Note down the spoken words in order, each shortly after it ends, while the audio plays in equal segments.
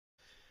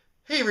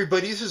Hey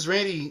everybody, this is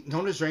Randy,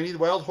 known as Randy the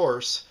Wild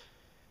Horse,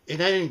 and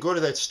I didn't go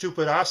to that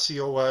stupid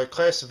Osseo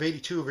class of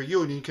 '82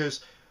 reunion because,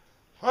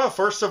 well,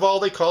 first of all,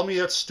 they called me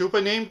that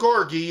stupid name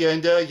Gorgie,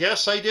 and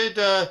yes, I did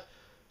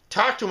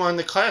talk to them on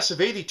the class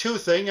of '82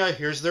 thing.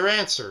 Here's their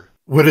answer.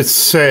 What it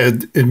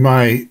said in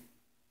my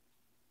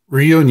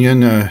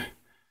reunion,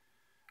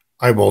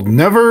 I will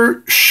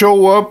never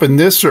show up in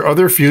this or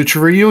other future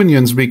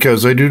reunions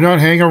because I do not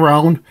hang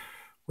around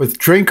with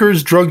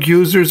drinkers, drug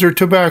users, or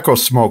tobacco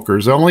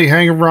smokers. I only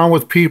hang around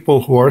with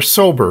people who are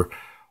sober.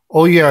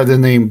 Oh yeah, the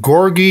name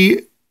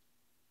Gorgie,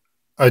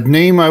 a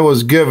name I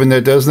was given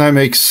that does not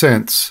make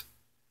sense.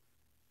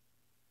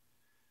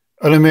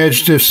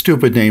 Unimaginative,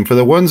 stupid name. For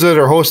the ones that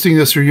are hosting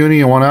this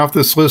reunion, I want off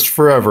this list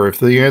forever. If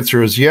the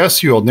answer is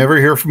yes, you'll never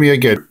hear from me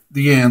again.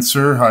 The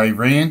answer, hi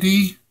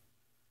Randy.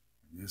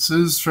 This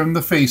is from the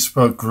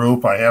Facebook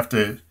group. I have to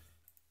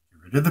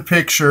get rid of the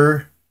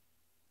picture.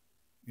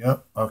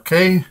 Yep,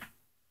 okay.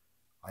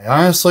 I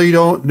honestly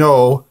don't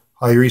know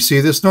how you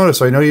received this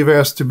notice. I know you've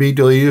asked to be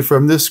deleted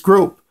from this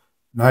group,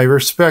 and I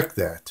respect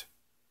that.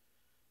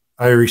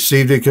 I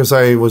received it because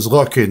I was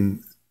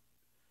looking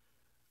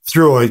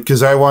through it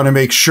because I want to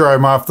make sure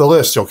I'm off the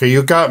list. Okay,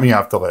 you got me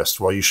off the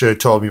list. Well, you should have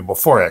told me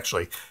before,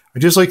 actually. I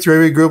just like through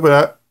every group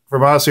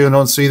from Osseo and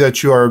don't see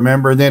that you are a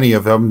member in any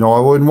of them. No,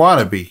 I wouldn't want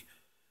to be.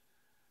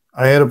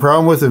 I had a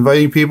problem with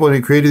inviting people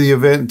and created the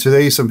event, and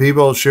today some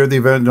people shared the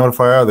event and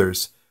notify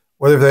others.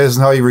 Whether that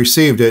isn't how you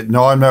received it,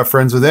 no, I'm not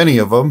friends with any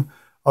of them.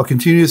 I'll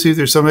continue to see if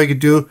there's something I could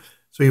do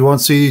so you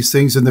won't see these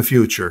things in the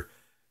future.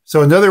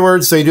 So in other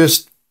words,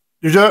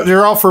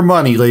 they're all for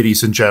money,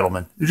 ladies and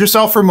gentlemen. They're just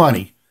all for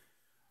money.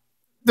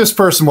 This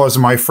person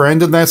wasn't my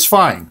friend, and that's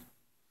fine.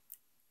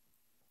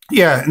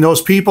 Yeah, and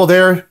those people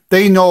there,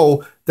 they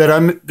know that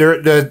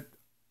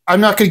I'm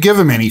not going to give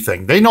them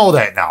anything. They know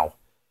that now.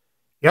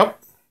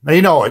 Yep, they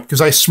know it because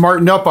I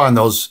smartened up on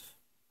those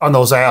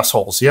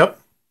assholes. Yep,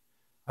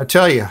 I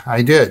tell you,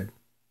 I did.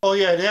 Oh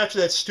yeah, and after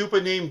that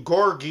stupid name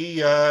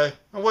Gorgie,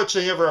 which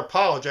they never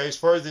apologized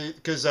for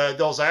because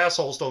those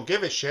assholes don't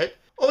give a shit.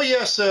 Oh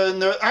yes, in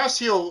the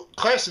Osseo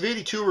class of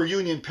 '82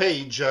 reunion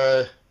page,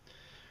 well,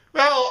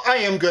 I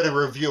am going to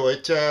review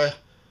it.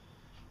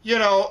 You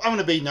know, I'm going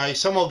to be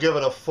nice. I'm going to give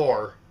it a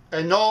 4.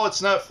 And no,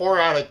 it's not 4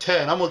 out of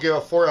 10. I'm going to give it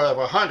a 4 out of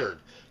 100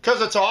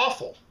 because it's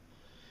awful.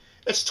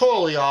 It's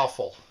totally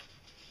awful.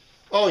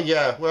 Oh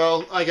yeah,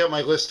 well, I got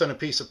my list on a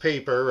piece of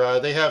paper.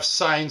 They have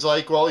signs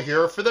like, well,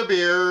 here for the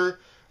beer.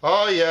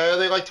 Oh yeah,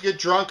 they like to get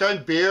drunk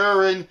on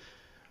beer and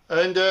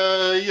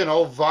you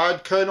know,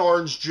 vodka and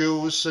orange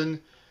juice and,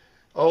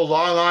 oh,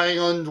 Long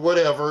Island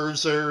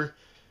whatevers, or,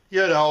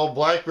 you know,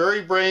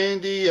 blackberry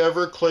brandy,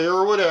 Everclear,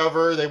 or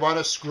whatever. They want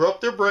to screw up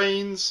their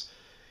brains.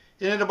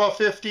 And in about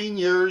 15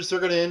 years,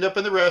 they're going to end up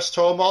in the rest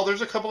home. Well,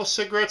 there's a couple of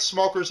cigarette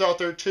smokers out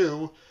there,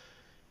 too.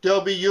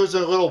 They'll be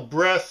using a little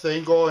breath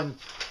thing going,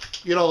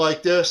 you know,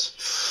 like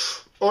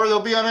this. Or they'll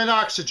be on an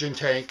oxygen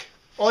tank.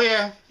 Oh,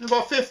 yeah, in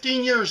about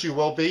 15 years you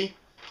will be.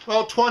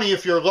 Well, 20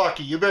 if you're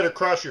lucky. You better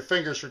cross your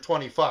fingers for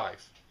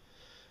 25.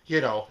 You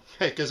know,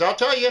 because I'll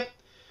tell you,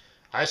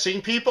 I've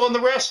seen people in the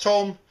rest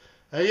home.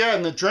 Yeah,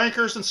 and the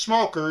drinkers and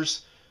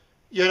smokers,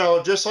 you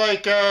know, just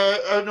like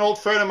an old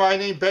friend of mine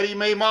named Betty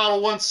May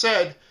Model once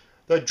said,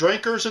 the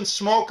drinkers and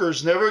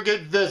smokers never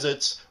get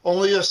visits.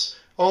 Only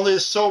the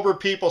sober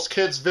people's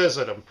kids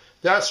visit them.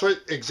 That's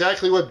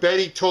exactly what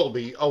Betty told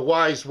me, a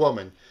wise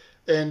woman.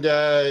 And,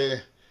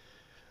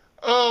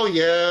 oh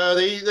yeah,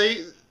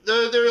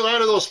 there are a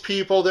lot of those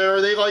people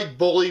there. They like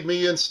bully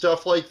me and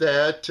stuff like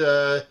that.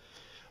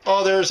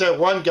 Oh, there's that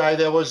one guy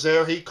that was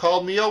there. He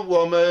called me a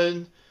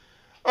woman,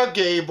 a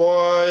gay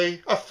boy,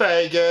 a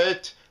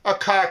faggot, a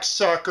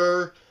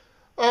cocksucker.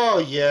 Oh,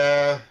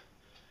 yeah.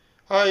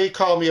 He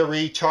called me a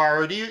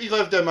retard. He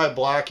lived in my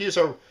block. He was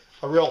a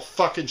real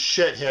fucking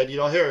shithead. You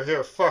know,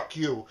 here, fuck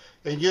you.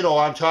 And you know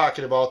what I'm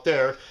talking about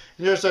there.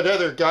 And there's that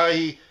other guy.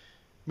 He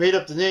made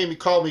up the name. He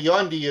called me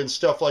Undy and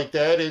stuff like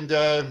that. And,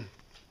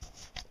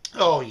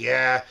 oh,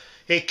 yeah.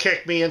 He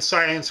kicked me in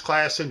science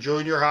class in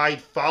junior high.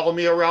 He'd follow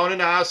me around in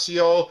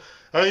Osseo.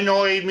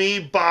 Annoyed me,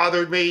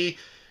 bothered me.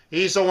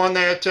 He's the one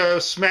that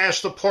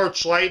smashed the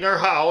porch light in our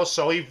house,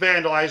 so he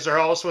vandalized our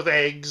house with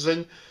eggs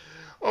and,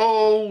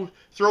 oh,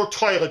 throw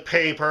toilet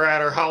paper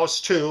at our house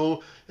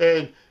too,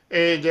 and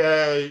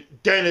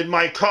dented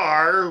my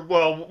car.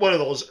 Well, one of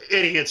those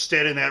idiots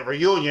did in that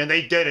reunion.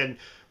 They did in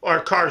our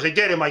cars. They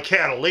did in my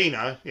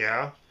Catalina,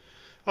 yeah.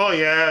 Oh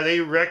yeah, they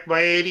wrecked my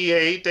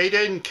 '88. They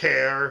didn't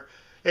care.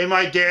 And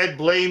my dad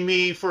blamed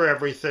me for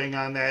everything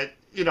on that.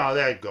 You know how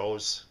that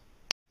goes.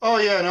 Oh,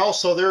 yeah, and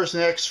also there's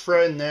an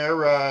ex-friend there.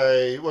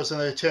 He was in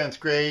the 10th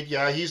grade.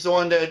 Yeah, he's the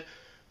one that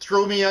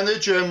threw me on the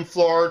gym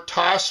floor,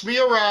 tossed me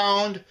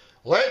around,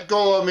 let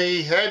go of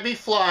me, had me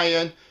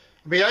flying.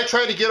 I mean, I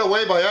tried to get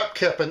away by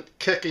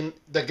kicking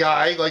the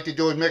guy like they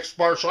do in mixed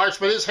martial arts,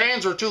 but his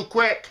hands are too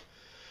quick.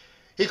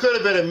 He could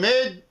have been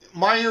a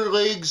minor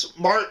leagues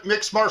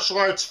mixed martial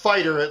arts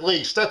fighter at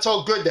least. That's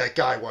how good that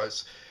guy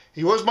was.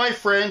 He was my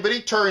friend, but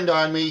he turned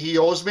on me. He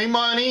owes me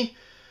money.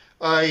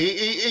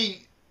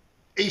 He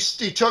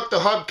he took the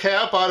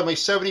hubcap out of my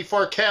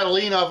 74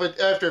 Catalina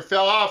after it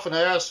fell off, and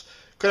I asked,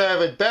 could I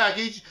have it back?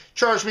 He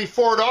charged me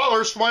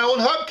 $4 for my own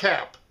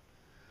hubcap.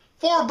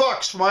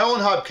 $4 for my own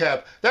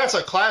hubcap. That's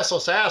a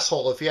classless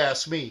asshole, if you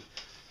ask me.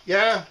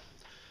 Yeah.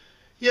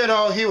 You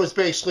know, he was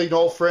basically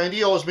no friend.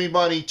 He owes me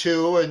money,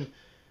 too, and,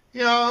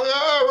 you know,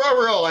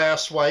 a real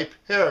asswipe.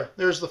 Here,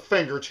 there's the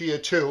finger to you,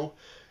 too.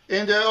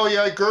 And, oh,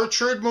 yeah,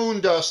 Gertrude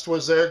Moondust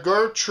was there.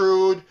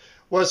 Gertrude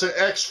was an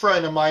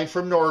ex-friend of mine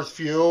from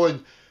Northview,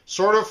 and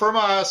sort of from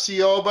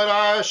Osseo,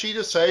 but she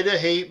decided to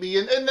hate me,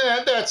 and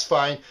that's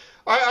fine.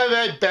 I've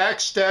had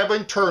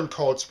backstabbing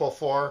turncoats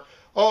before.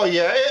 Oh,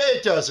 yeah,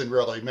 it doesn't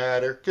really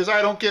matter, because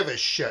I don't give a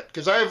shit,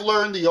 because I've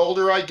learned the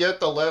older I get,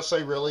 the less I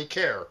really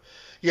care.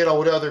 You know,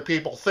 what other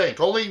people think.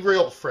 Only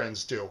real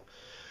friends do.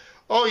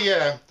 Oh,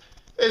 yeah,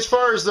 as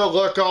far as the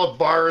Lookout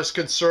Bar is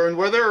concerned,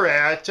 where they're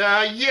at,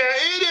 yeah,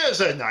 it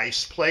is a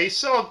nice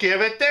place, I'll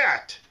give it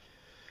that.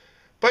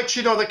 But,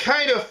 you know, the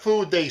kind of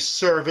food they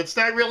serve, it's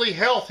not really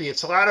healthy.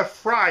 It's a lot of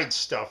fried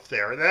stuff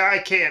there that I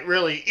can't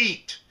really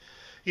eat.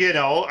 You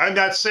know, I'm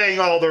not saying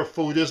all their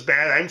food is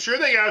bad. I'm sure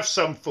they have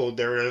some food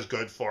there that is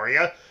good for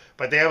you.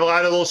 But they have a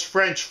lot of those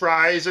French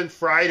fries and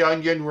fried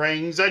onion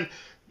rings and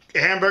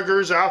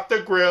hamburgers off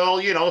the grill,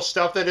 you know,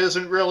 stuff that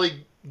isn't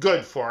really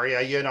good for you,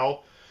 you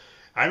know.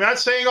 I'm not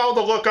saying all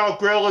the Lookout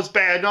Grill is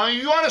bad. No,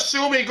 you want to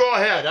sue me, go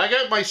ahead. I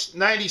got my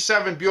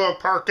 97 Buick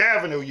Park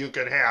Avenue you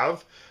could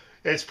have.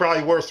 It's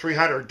probably worth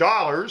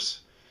 $300.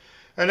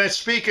 And then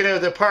speaking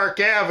of the Park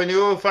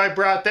Avenue, if I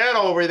brought that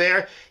over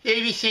there,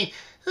 they'd be saying,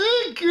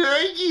 oh,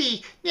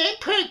 Gorgie, that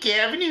Park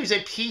Avenue is a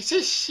piece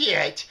of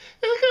shit.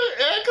 Look how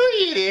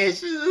ugly it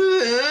is.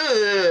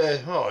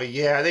 Ugh. Oh,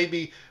 yeah, they'd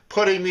be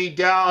putting me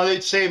down.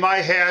 They'd say my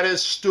hat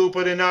is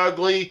stupid and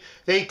ugly.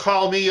 They'd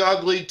call me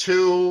ugly,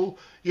 too.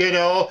 You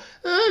know,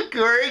 oh,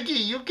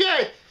 Gorgie, you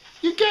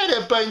got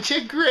a bunch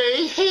of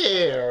gray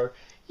hair.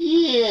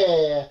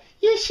 Yeah,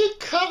 you should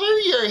color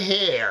your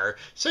hair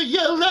so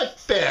you look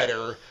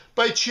better.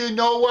 But you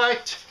know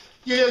what?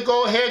 You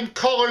go ahead and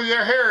color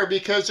your hair,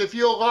 because if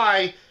you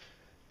lie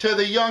to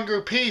the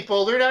younger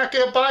people, they're not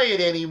going to buy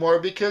it anymore,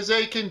 because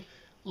they can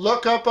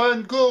look up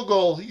on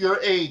Google your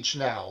age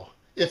now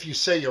if you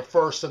say your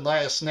first and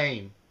last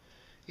name.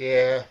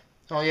 Yeah.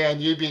 Oh, yeah,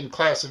 and you'd be in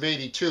class of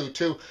 82,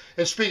 too.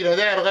 And speaking of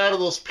that, a lot of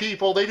those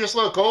people, they just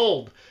look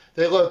old.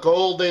 They look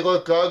old, they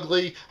look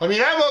ugly. I mean,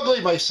 I'm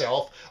ugly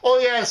myself. Oh,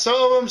 yeah, and some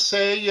of them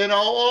say, you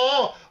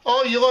know,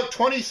 oh, you look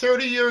 20,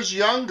 30 years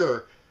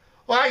younger.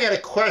 Well, I got a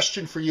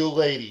question for you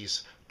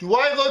ladies. Do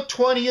I look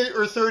 20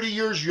 or 30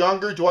 years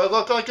younger? Do I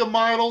look like a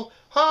model?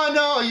 Oh,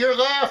 no, you're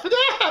laughing.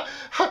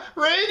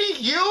 Randy,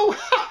 you?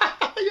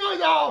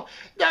 No,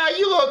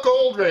 you look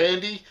old,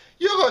 Randy.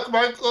 You look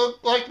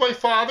like my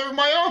father and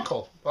my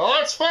uncle. Well,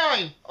 that's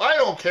fine. I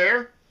don't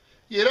care.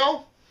 You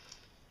know?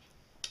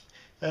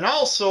 And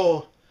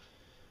also,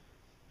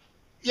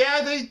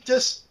 yeah, they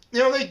just, you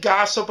know, they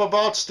gossip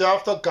about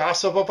stuff. They'll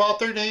gossip about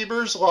their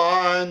neighbor's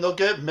lawn. They'll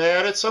get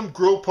mad at some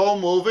group home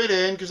moving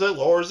in because it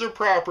lowers their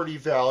property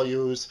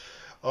values.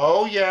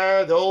 Oh,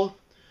 yeah, they'll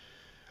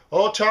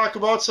talk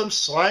about some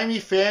slimy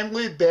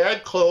family,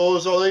 bad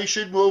clothes. Oh, they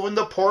should move in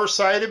the poor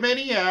side of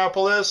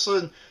Minneapolis.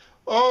 And,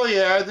 oh,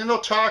 yeah, then they'll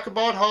talk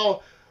about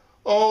how,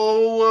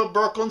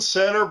 Brooklyn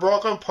Center,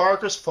 Brooklyn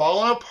Park is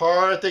falling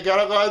apart. They got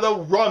a lot of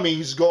the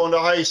rummies going to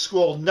high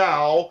school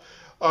now.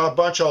 A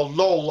bunch of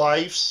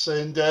lowlifes,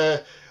 and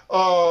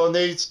and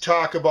they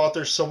talk about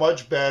they're so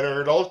much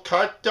better. They'll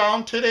cut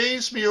down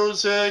today's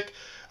music.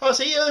 I'll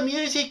say,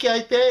 music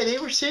got bad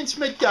ever since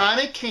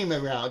Madonna came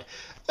around.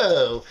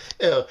 Oh,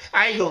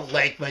 I don't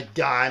like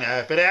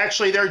Madonna. But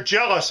actually, they're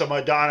jealous of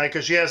Madonna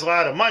because she has a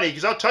lot of money.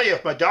 Because I'll tell you,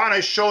 if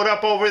Madonna showed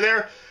up over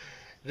there,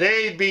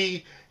 they'd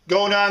be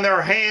going on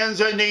their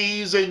hands and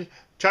knees and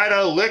try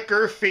to lick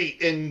her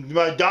feet. And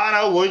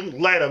Madonna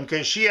wouldn't let them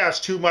because she has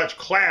too much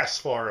class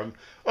for them.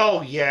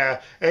 Oh,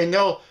 yeah, and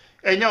they'll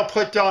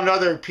put down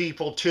other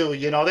people, too,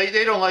 you know.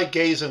 They don't like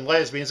gays and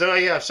lesbians. Oh,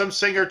 yeah, if some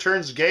singer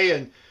turns gay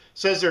and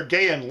says they're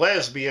gay and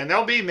lesbian,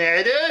 they'll be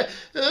mad.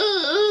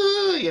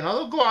 You know,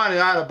 they'll go on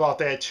and on about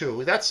that,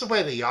 too. That's the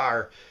way they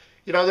are.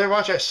 You know, they're a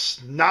bunch of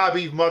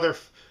snobby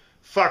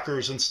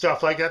motherfuckers and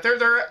stuff like that.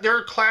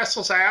 They're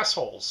classless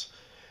assholes.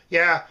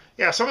 Yeah,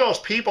 some of those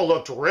people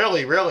looked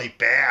really, really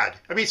bad.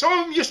 I mean, some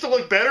of them used to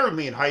look better than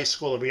me in high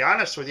school, to be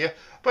honest with you.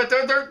 But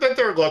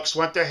their looks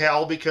went to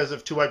hell because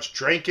of too much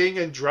drinking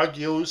and drug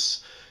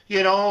use,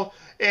 you know,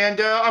 and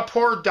a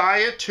poor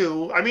diet,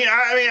 too. I mean,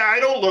 I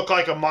don't look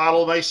like a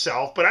model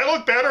myself, but I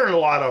look better than a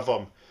lot of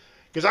them.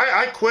 Because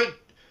I quit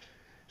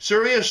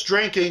serious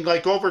drinking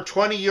like over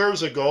 20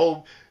 years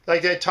ago,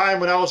 like that time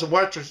when I was in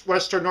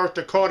Western North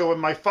Dakota with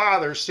my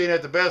father staying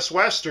at the Best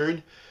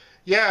Western.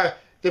 Yeah,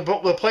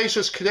 the place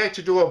was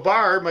connected to a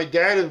bar. My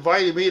dad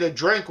invited me to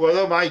drink with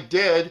him. I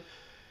did.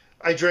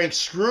 I drank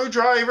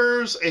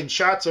screwdrivers and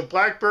shots of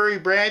blackberry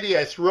brandy.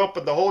 I threw up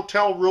in the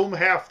hotel room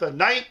half the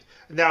night,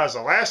 and that was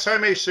the last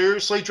time I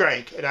seriously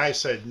drank. And I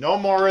said, no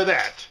more of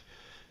that.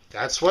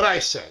 That's what I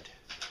said.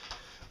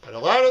 But a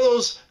lot of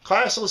those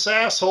classless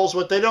assholes,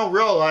 what they don't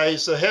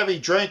realize, the heavy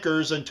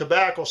drinkers and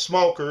tobacco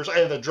smokers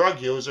and the drug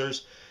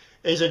users,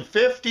 is in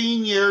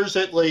 15 years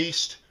at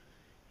least,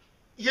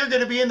 you're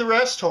going to be in the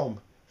rest home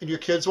and your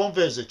kids won't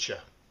visit you.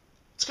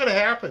 It's going to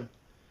happen.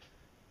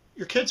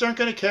 Your kids aren't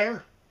going to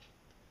care.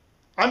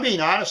 I'm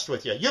being honest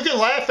with you. You can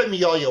laugh at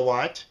me all you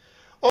want.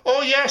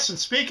 Oh yes, and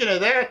speaking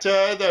of that,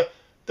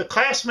 the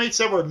classmates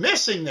that were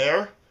missing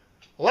there,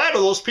 a lot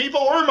of those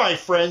people were my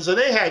friends and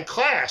they had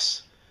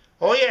class.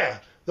 Oh yeah,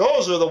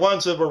 those are the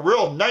ones that were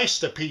real nice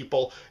to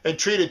people and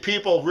treated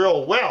people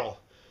real well.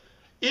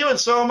 Even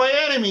some of my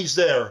enemies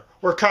there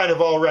were kind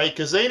of all right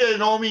because they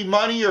didn't owe me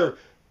money or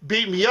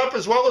beat me up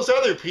as well as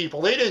other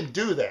people. They didn't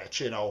do that,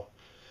 you know.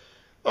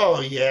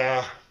 Oh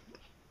yeah,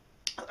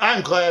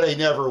 I'm glad I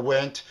never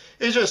went.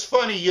 It's just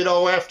funny, you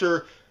know,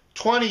 after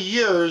 20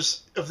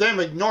 years of them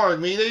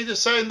ignoring me, they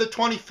decided the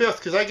 25th,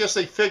 because I guess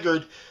they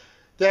figured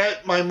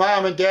that my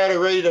mom and dad are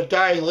ready to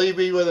die and leave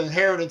me with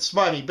inheritance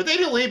money. But they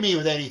didn't leave me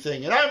with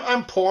anything, and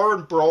I'm poor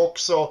and broke,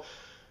 so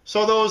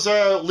those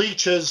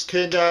leeches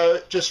can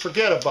just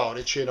forget about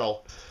it, you know.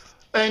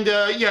 And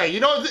yeah, you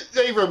know,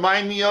 they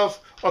remind me of,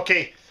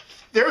 okay,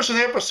 there's an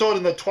episode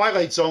in the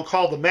Twilight Zone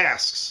called The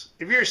Masks.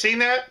 Have you ever seen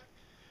that?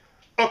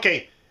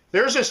 Okay,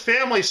 there's this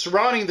family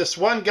surrounding this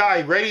one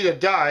guy ready to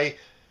die.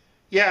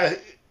 Yeah,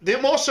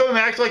 most of them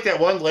act like that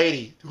one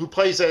lady who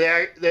plays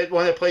that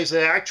one that plays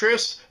the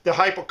actress, the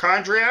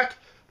hypochondriac.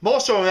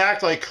 Most of them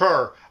act like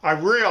her, a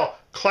real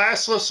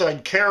classless,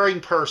 uncaring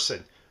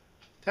person.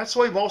 That's the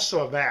way most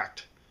of them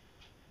act.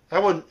 I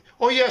wouldn't.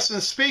 Oh yes,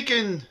 and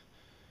speaking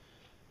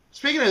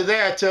of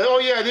that, oh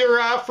yeah, they were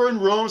offering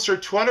rooms for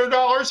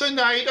 $200 a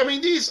night. I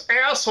mean, these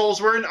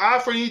assholes were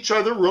offering each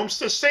other rooms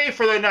to stay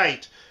for the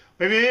night.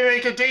 Maybe they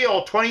make a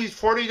deal, $20,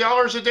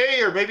 $40 a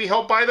day, or maybe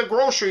help buy the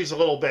groceries a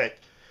little bit.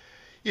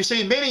 You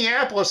see, in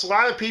Minneapolis, a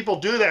lot of people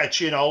do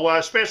that, you know,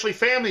 especially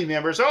family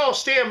members. Oh,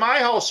 stay at my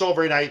house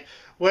overnight.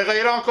 Well,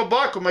 like Uncle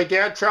Buck, when my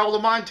dad traveled to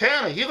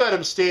Montana, he let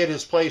him stay at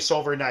his place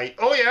overnight.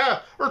 Oh, yeah,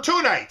 or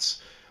 2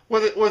 nights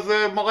with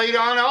my late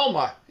Aunt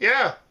Alma.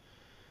 Yeah.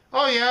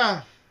 Oh,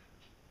 yeah.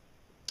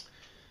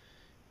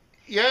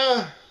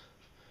 Yeah.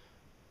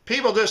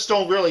 People just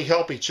don't really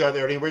help each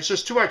other anymore. It's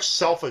just too much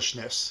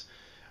selfishness.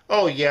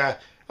 Oh, yeah.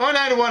 Oh, and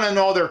I don't want to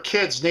know their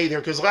kids neither,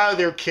 because a lot of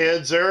their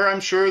kids I'm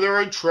sure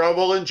they're in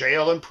trouble, in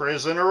jail, in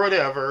prison, or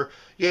whatever.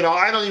 You know,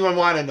 I don't even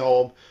want to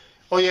know them.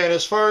 Oh, yeah, and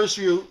as far as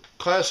you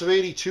class of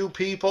 82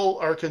 people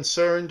are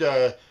concerned,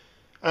 I'm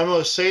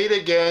going to say it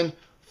again.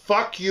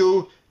 Fuck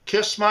you.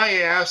 Kiss my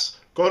ass.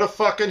 Go to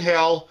fucking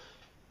hell.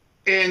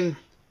 And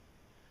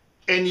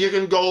you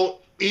can go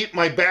eat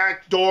my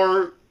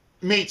backdoor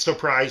meat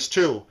surprise,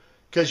 too,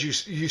 because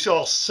you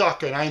all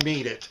suck and I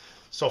mean it.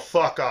 So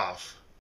fuck off.